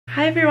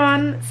Hi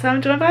everyone, so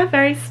I'm joined by a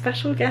very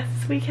special guest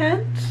this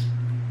weekend.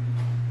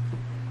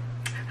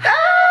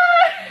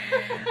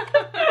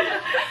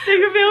 You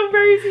can feel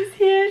Rosie's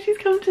here, she's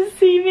come to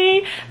see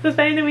me. We're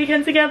spending the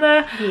weekend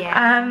together.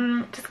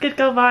 Yeah. Just good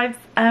girl vibes.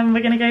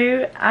 We're gonna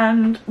go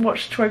and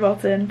watch Troy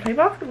Bolton play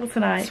basketball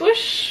tonight.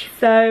 Swoosh!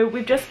 So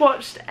we've just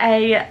watched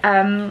a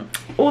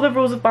all the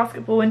rules of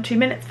basketball in 2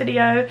 minutes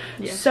video.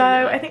 Yes, so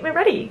I think we're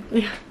ready.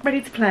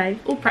 Ready to play.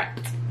 All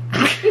prepped.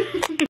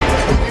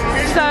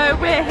 So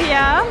we're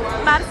here,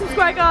 Madison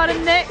Square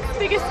Garden, Nick's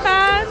biggest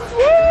fans.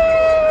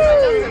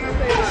 Woo!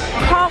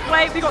 Can't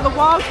wait, we got the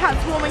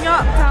Wildcats warming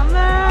up down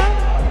there.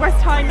 West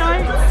High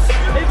Knights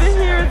over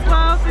here as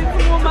well, doing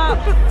some warm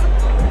up.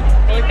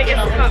 The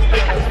biggest cup of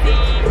Pepsi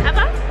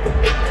ever.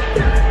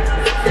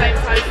 So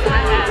excited for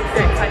my hair,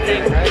 so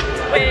exciting.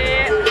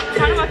 We're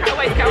trying to work out a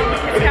way to get on the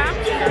kids camp.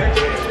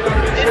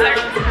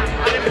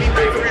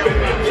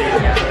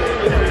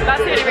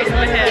 That's the only reason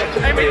we're here.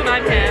 Only reason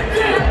I'm here.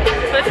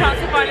 For the chance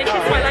to finally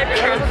kiss my local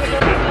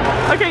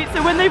crush. Okay, so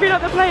when they read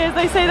out the players,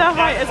 they say their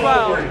height as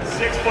well.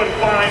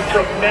 6'5"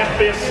 from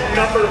Memphis,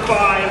 number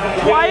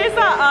 5. Why is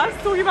that us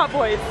talking about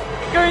boys?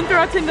 Going through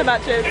our Tinder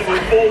matches.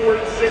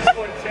 Forward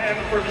 6'10"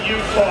 from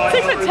Utah.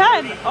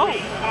 6'10"? Oh.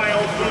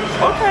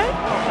 Okay.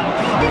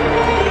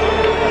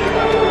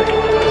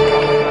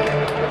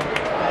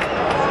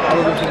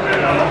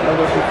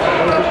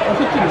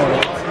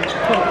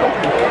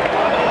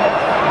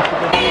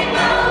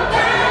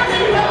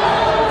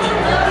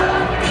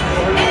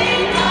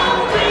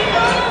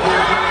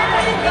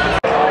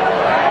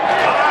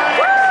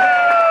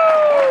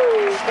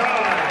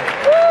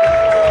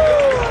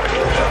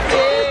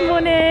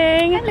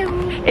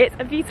 It's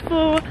a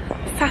beautiful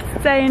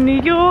Saturday in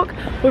New York.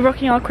 We're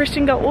rocking our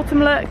Christian Girl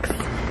autumn looks.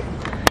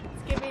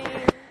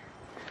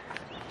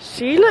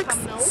 She looks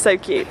so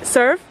cute.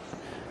 Serve.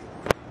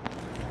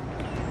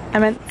 I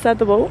meant serve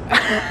the ball.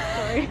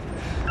 Sorry.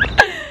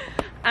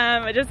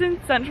 We're just in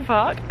Central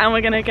Park and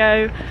we're gonna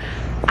go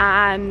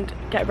and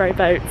get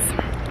rowboats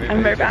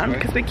and row bound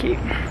because we're cute.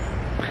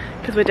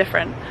 Because we're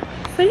different.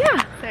 So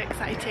yeah. So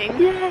exciting.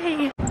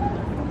 Yay!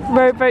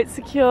 Rowboat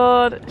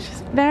secured. It's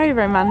just very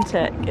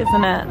romantic,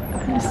 isn't it?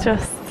 It's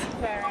just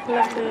very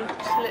lovely.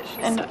 It's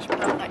literally such a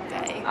perfect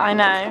day. I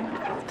know.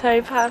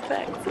 Totally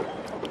perfect.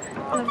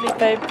 Lovely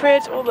Bow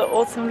Bridge, all the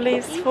autumn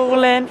leaves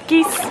falling.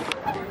 Geese,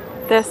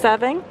 they're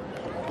serving.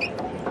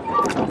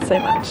 Not so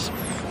much.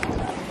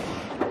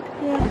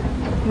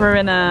 Yeah. We're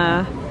in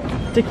a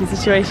sticky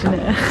situation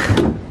here.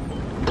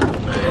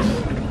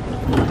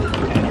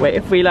 Wait,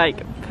 if we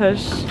like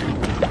push.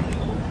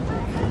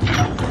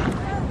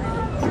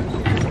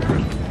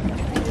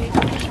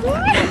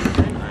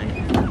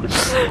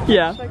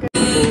 Yeah.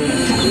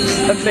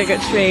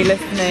 Obligatory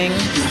listening.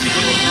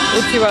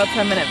 All too well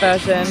 10-minute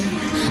version.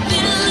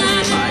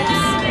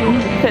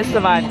 Fits the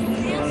vibes.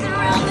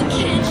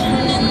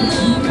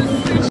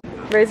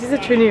 Rosie's a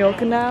true New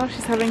Yorker now.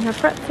 She's having her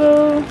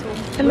pretzel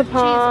in the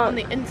park. On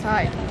the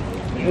inside.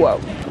 Whoa.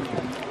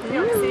 New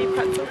York City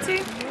pretzel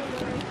too.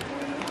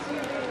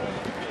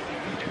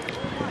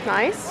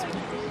 Nice.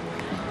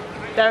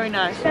 Very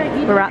nice.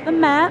 We're at the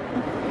Met.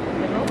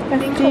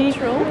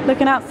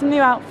 Looking out some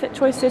new outfit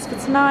choices for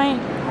tonight.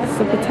 This is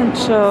a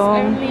potential.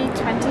 It's only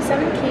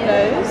 27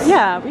 kilos.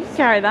 Yeah, we can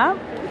carry that.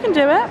 We can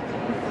do it.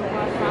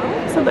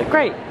 This will look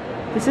great.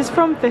 This is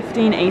from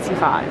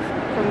 1585.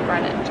 From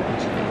Greenwich.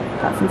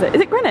 That's insane.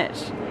 Is it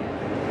Greenwich?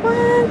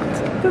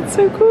 What? That's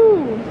so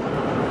cool.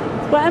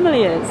 That's where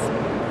Emily is.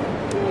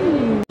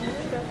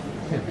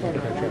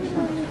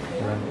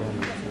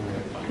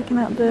 Looking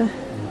at the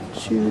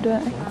Tudor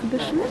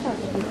exhibition.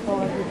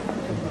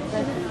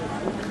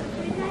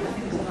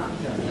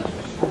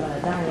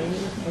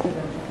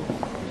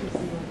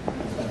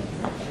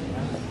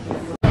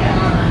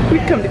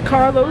 We've come to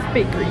Carlo's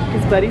Bakery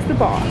because Buddy's the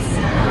boss.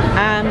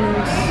 And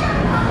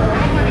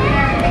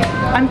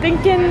I'm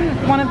thinking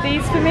one of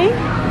these for me.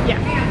 Yeah.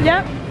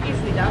 Yep.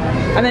 Easily done.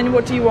 And then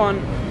what do you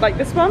want? Like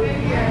this one?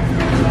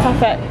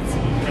 Perfect.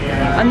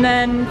 And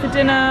then for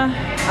dinner,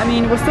 I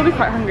mean, we'll still be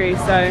quite hungry,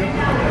 so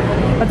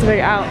let's figure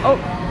it out. Oh,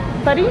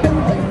 Buddy?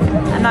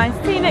 A nice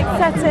scenic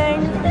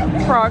setting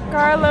for our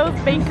Carlo's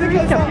Bakery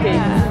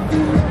cupcakes.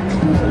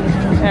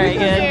 Very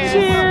good.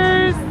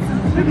 Cheers!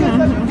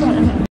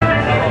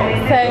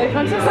 So,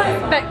 come to this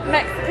nice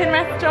Mexican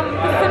restaurant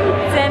for some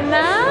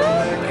dinner.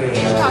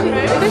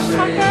 Fish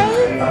tacos.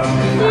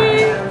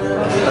 Cute.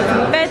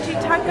 Veggie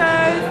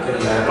tacos.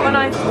 Got a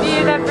nice view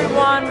of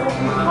everyone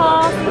walking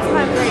past the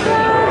Times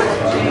Square.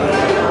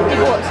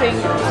 Keep watching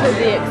to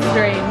the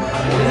extreme.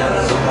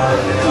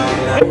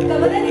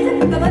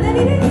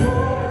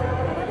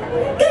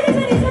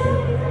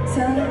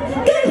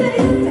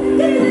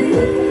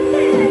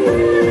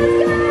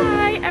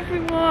 Hi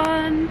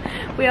everyone.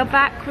 We are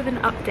back with an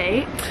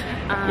update.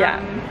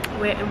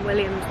 We're in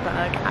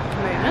Williamsburg at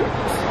the moment.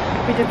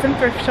 We did some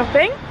thrift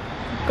shopping.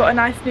 Got a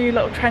nice new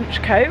little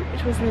trench coat,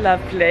 which was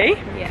lovely.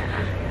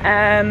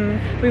 Yeah.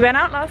 We went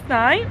out last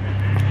night.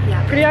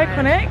 Yeah. Pretty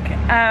iconic.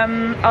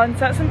 I'll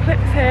insert some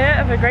clips here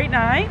of a great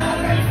night.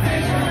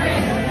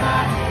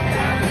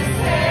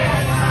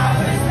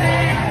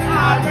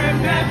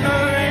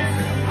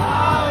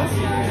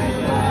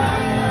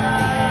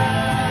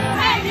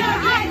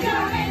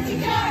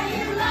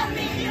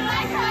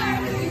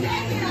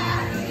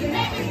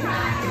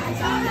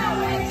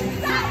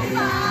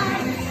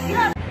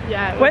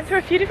 Yeah. Went through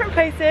a few different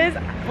places.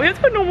 We went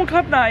to a normal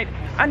club night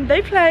and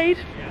they played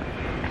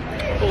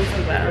All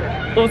too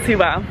well. all too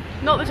well.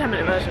 Not the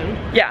 10-minute version.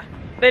 Yeah,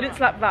 they didn't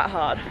slap that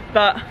hard,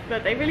 but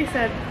they really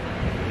said.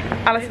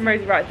 Alice and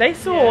Rosie, right? They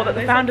saw that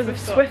the founders of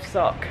Swift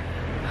Sock,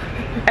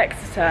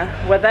 Exeter,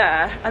 were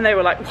there, and they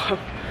were like, "Whoa,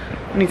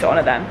 we need to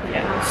honour them."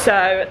 Yeah.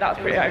 So that's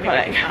pretty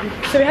iconic.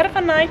 So we had a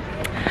fun night,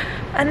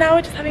 and now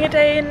we're just having a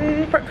day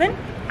in Brooklyn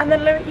and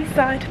then Lower East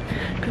Side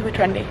because we're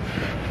trendy.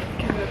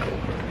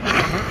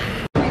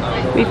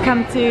 We've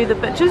come to the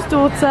Butcher's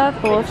Daughter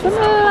for some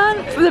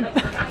lunch.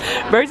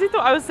 Rosie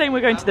thought I was saying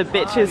we're going to the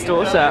Bitch's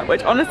Daughter,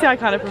 which honestly I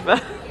kind of prefer.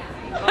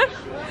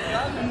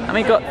 And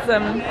we got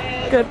some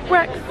good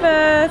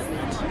breakfast.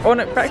 Or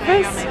not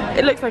breakfast?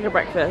 It looks like a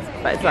breakfast,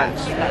 but it's lunch.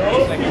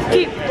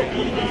 Cute.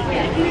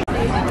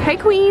 Hey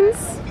Queens.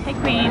 Hey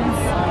Queens.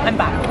 I'm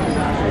back.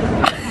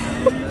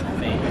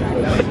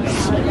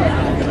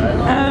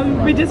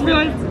 We just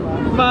realised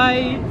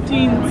my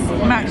jeans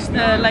match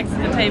the legs of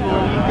the table,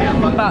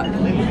 but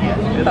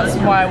that's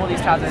why I wore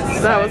these trousers.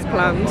 That was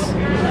planned.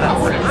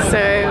 So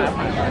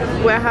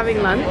we're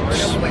having lunch.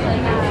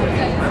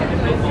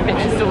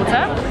 Bitch's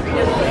Daughter.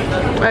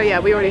 Oh yeah,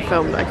 we already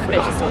filmed. I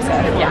forgot. Bitch's Daughter.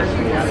 Yeah.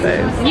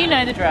 So You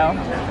know the drill.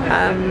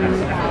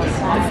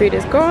 the food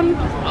is gone.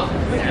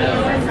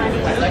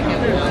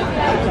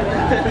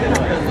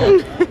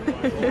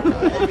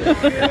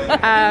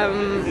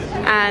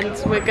 And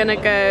we're gonna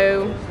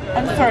go.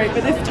 I'm sorry,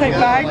 but this tote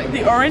bag,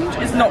 the orange,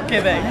 is not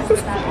giving.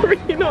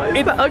 Really not.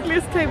 It's the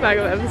ugliest tote bag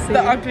I've ever seen.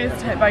 The ugliest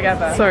tote bag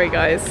ever. Sorry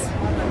guys.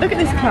 Look at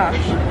this clash.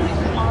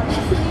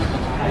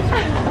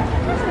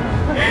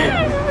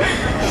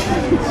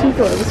 She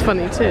thought it was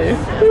funny too.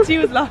 She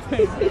was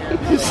laughing.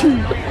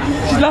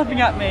 She's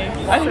laughing at me.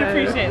 I should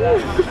appreciate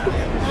that.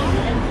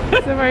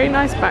 It's a very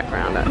nice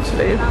background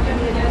actually.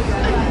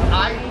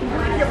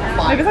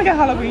 Look, it's like a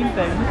Halloween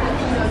thing.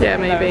 Yeah,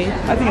 maybe.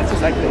 I think it's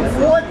just ugly.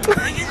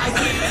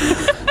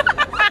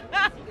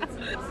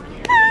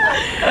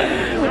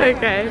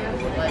 Okay.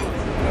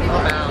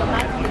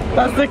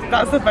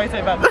 That's the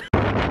photo band.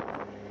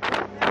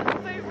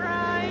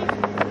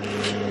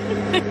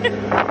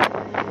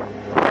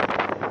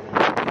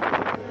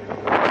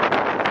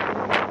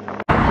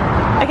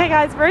 Okay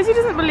guys, Rosie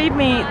doesn't believe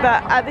me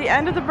that at the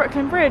end of the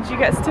Brooklyn Bridge you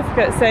get a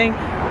certificate saying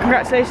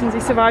congratulations,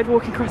 you survived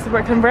walking across the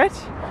Brooklyn Bridge.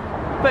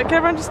 But can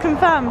everyone just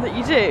confirm that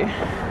you do?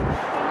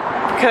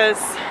 Because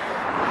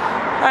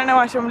I don't know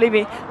why she won't believe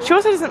me. She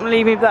also doesn't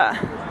believe me that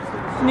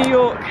New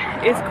York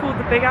is called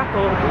the Big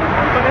Apple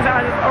because it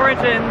has its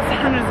origins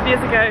hundreds of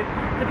years ago.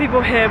 The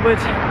people here it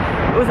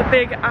was a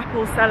big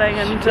apple selling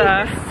and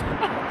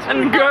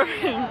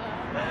growing.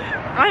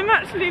 I'm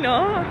actually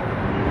not.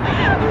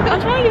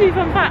 I'm trying to give you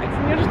fun facts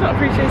and you're just not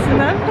appreciating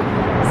them.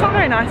 It's not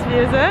very nice of you,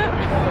 is it?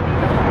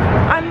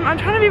 I'm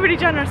trying to be really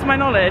generous with my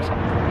knowledge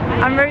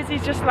and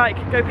Rosie's just like,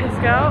 go piss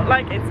girl.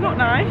 Like, it's not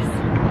nice.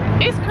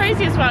 It's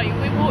crazy as well.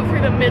 We walked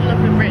through the middle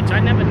of the bridge. I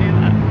never knew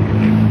that.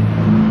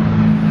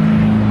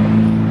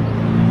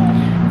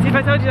 See, if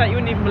I told you that, you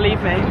wouldn't even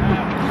believe me.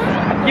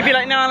 You'd be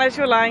like, no, Alice,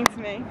 you're lying to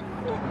me.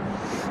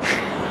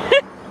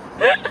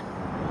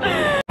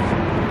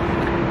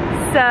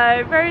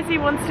 So, Rosie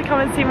wants to come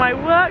and see my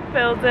work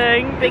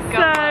building. Big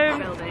girl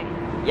work building.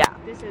 Yeah.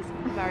 This is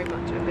very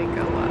much a big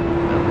girl work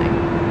building.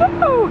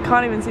 Oh,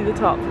 can't even see the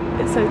top.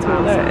 It's so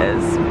tall. There it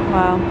is.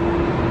 Wow.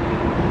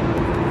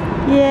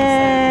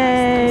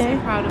 Yay! I'm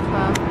so proud of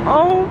her.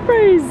 Oh,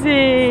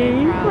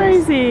 Rosie. So proud.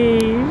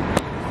 Rosie.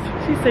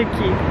 She's so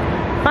cute.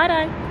 Bye,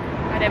 Di.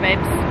 Bye there,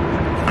 babes.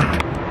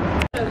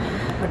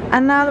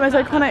 And now the most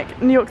iconic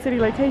New York City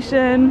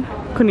location,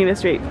 Cornelia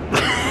Street.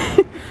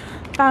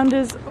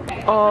 Founders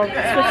of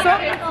Swift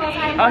Sock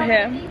are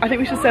here. I think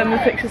we should send the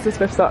pictures to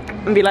Swift Sock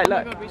and be like,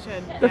 look, God, we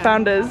should. the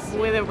founders.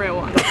 We're the real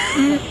ones.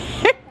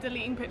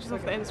 Deleting pictures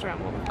off the Instagram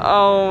wall.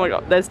 Oh my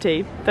god, there's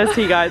tea. There's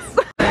tea, guys.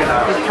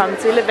 We've come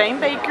to Levain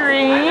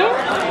Bakery.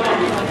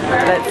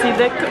 Let's see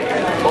the...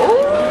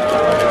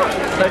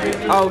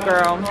 Oh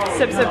girl.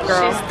 Sip sip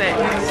girl. She's thick.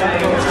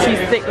 She's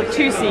thick with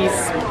 2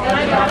 C's.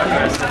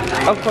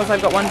 Of course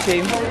I've got 1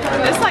 too.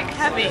 It's like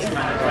heavy.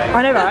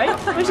 I know, right?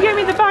 When she gave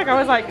me the bag I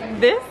was like,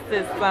 this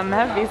is some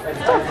heavy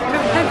stuff.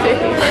 Heavy.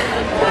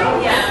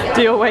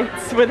 Do your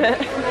weights with it.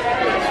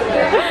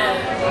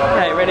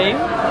 Okay, ready?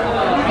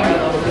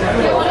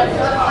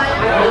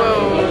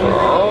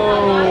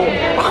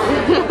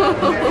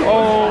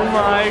 Oh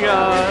my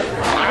god.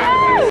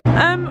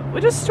 We're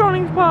just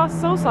strolling past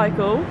Soul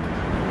Cycle.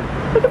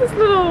 Look at this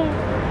little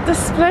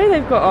display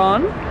they've got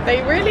on.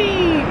 They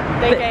really,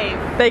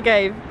 They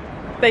gave.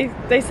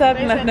 They served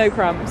and left no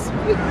crumbs.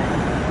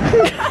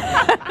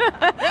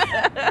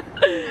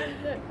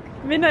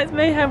 Midnight's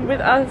Mayhem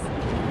with us.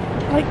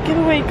 Like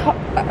giveaway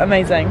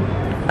amazing.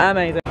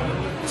 Amazing.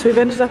 So we've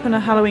ended up in a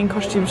Halloween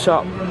costume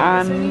shop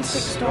and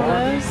 $6.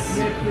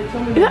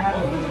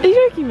 Are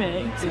you joking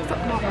me?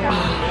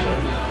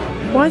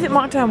 Why is it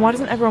marked down? Why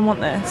doesn't everyone want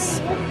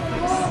this?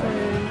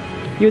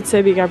 You would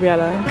so be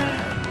Gabriella.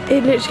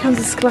 It literally comes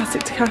with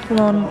Scholastic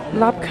Decathlon,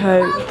 lab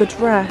coat, the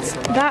dress,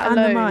 That and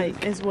the alone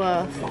mic. is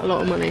worth a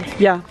lot of money.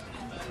 Yeah,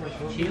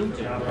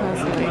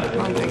 Personally, I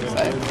don't think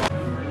so.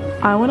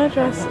 I want to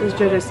dress as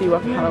Jojo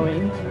Siwa for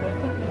Halloween.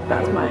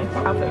 That's my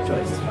outfit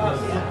choice.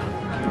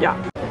 Yeah.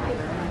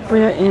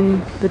 We're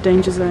in the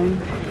danger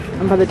zone.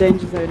 And by the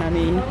danger zone I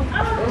mean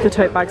the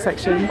tote bag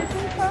section.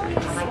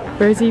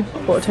 Rosie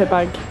bought a tote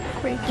bag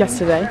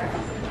yesterday,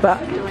 but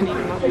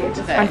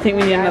I think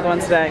we need another one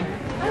today.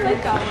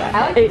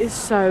 It is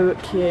so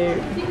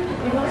cute.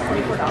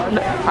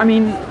 I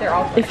mean,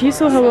 if you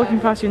saw her walking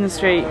past you in the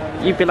street,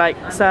 you'd be like,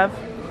 serve.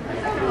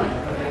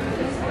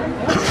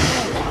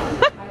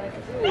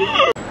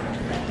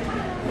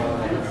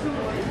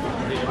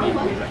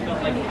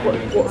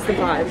 What's the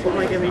vibe? What am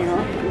I giving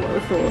off? What are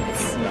the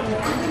thoughts?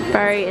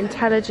 Very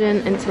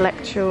intelligent,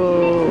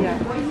 intellectual,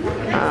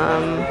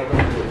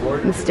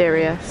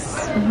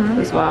 mysterious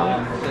as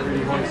well.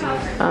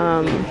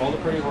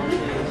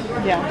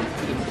 Yeah.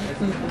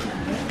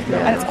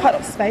 And it's quite a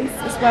lot of space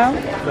as well.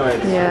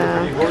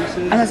 Yeah.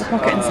 And there's a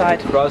pocket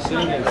inside.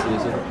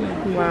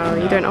 Wow,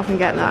 you don't often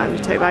get that in a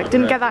tote bag.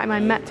 Didn't get that in my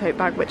Met tote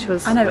bag, which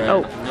was $40. I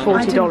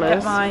didn't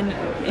get mine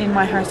in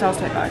my Harry Styles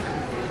tote bag.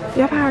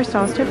 You have a Harry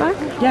Styles tote bag?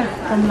 Yeah,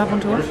 from Love on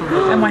Tour.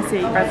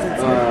 NYC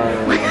residency.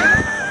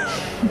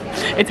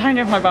 It's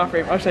hanging over my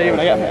bathroom. I'll show you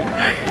when I get home.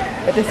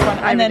 But this one,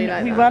 and then really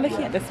like we were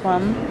looking at this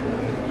one.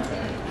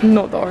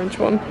 Not the orange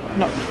one.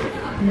 Not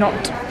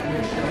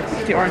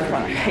the orange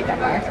one. I hate that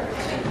bag.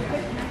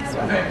 This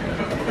one.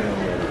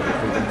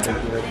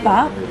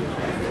 But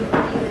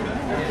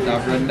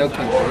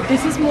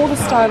this is more the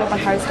style of my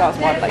Harry Styles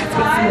one. Like it's a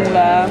bit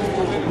smaller.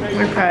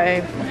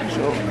 Okay.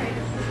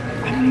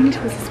 I really need to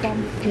go this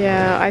one.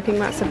 Yeah, I think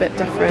that's a bit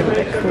different, a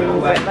bit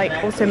cool, but like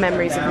also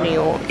memories of New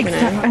York, you know.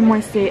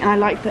 NYC, and I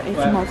like that it's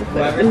the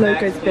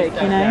logo's big,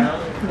 you know?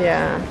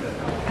 Yeah.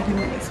 I think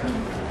this one.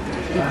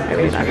 I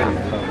really like that.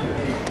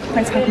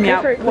 Thanks for helping me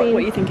out. What are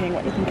you thinking?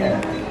 What are you thinking?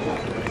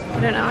 I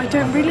don't know, I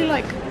don't really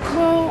like,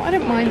 well, I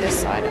don't mind this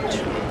side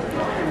actually.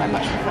 I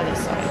much prefer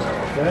this side.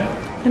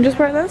 And just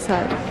wear it that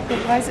side.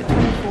 But why is it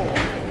 24?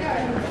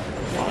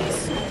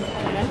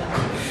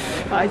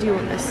 But I do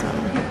want this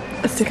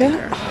a sticker?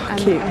 Oh,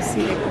 cute. I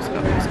see they've also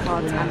got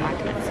postcards and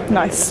magnets.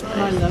 Nice.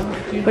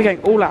 We're going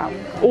all out.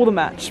 All the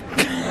merch.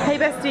 Hey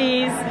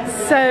besties.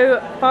 So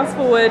fast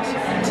forward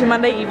to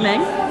Monday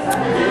evening.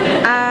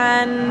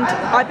 And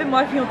I've been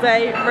working all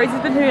day.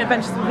 Rosie's been doing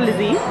adventures with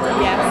Lizzie.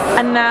 Yes.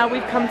 And now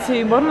we've come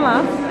to Modern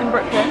Love in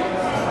Brooklyn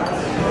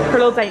for a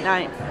little date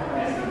night.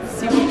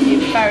 Super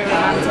cute, very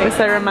romantic. It's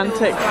so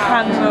romantic.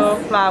 Candle,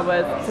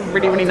 flowers. It's a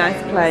really, really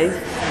nice place.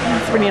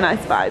 It's a really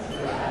nice vibe.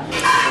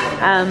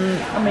 And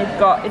we've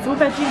got, it's all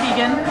veggie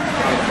vegan.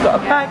 We've got a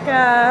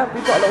burger,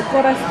 we've got a little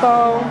goddess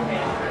bowl.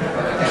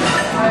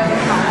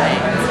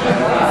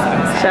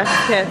 Chef's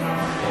kiss.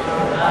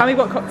 And we've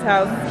got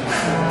cocktails.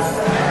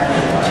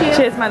 Cheers,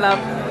 cheers my love.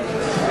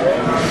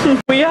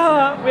 we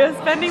are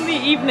spending the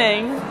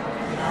evening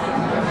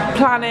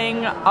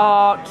planning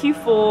our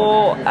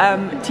Q4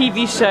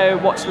 TV show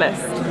watch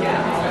list.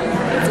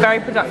 It's very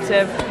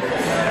productive.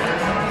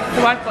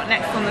 So I've got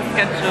next on the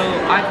schedule,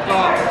 I've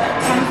got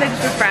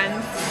Conversations with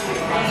Friends.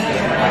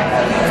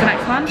 What's the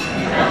next one?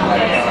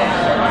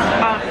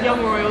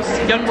 Young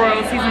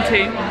Royals season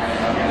 2.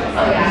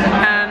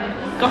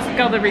 Gossip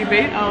Girl the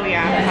reboot. Oh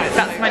yeah.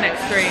 That's my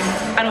next stream.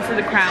 And also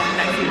The Crown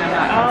next season.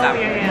 Oh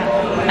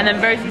yeah. And then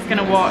Rosie's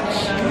gonna watch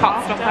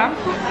Heartstopper.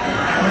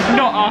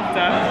 Not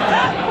After.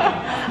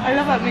 I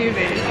love that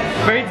movie.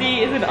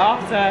 Rosie is an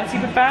After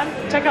superfan.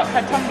 Check out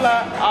her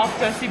Tumblr,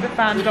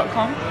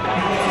 aftersuperfan.com.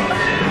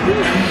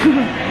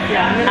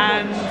 Yeah.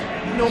 And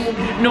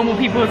normal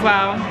people as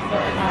well.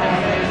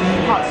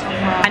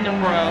 Heartstopper. And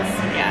Young Royals.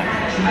 Yeah.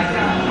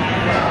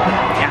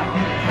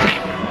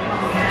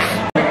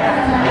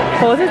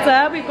 For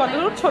dessert, we've got a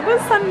little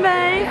chocolate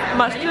sundae.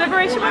 Much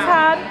deliberation was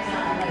had,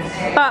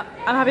 but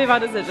I'm happy with our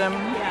decision.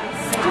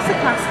 Yes. Just a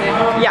classic.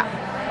 Yeah,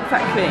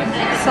 exactly.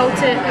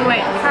 Salted,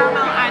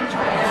 caramel and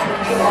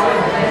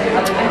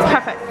chocolate. It's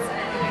perfect.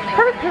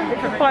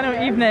 Perfect. Final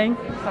evening.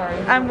 Sorry.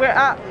 And we're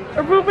at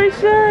a Broadway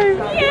show.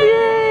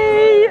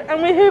 Yay!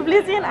 And we're here with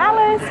Lizzie and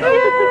Alice.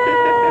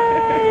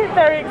 Yay!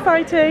 Very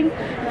exciting.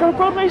 For a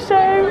Broadway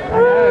show.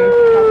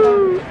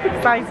 Woo!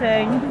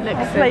 Exciting.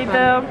 Looks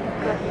Playbill.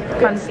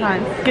 Fun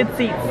times. Good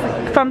seats.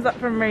 Thumbs up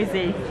from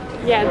Rosie.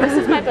 Yeah, this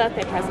is my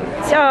birthday present.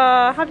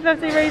 Oh, happy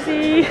birthday,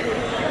 Rosie.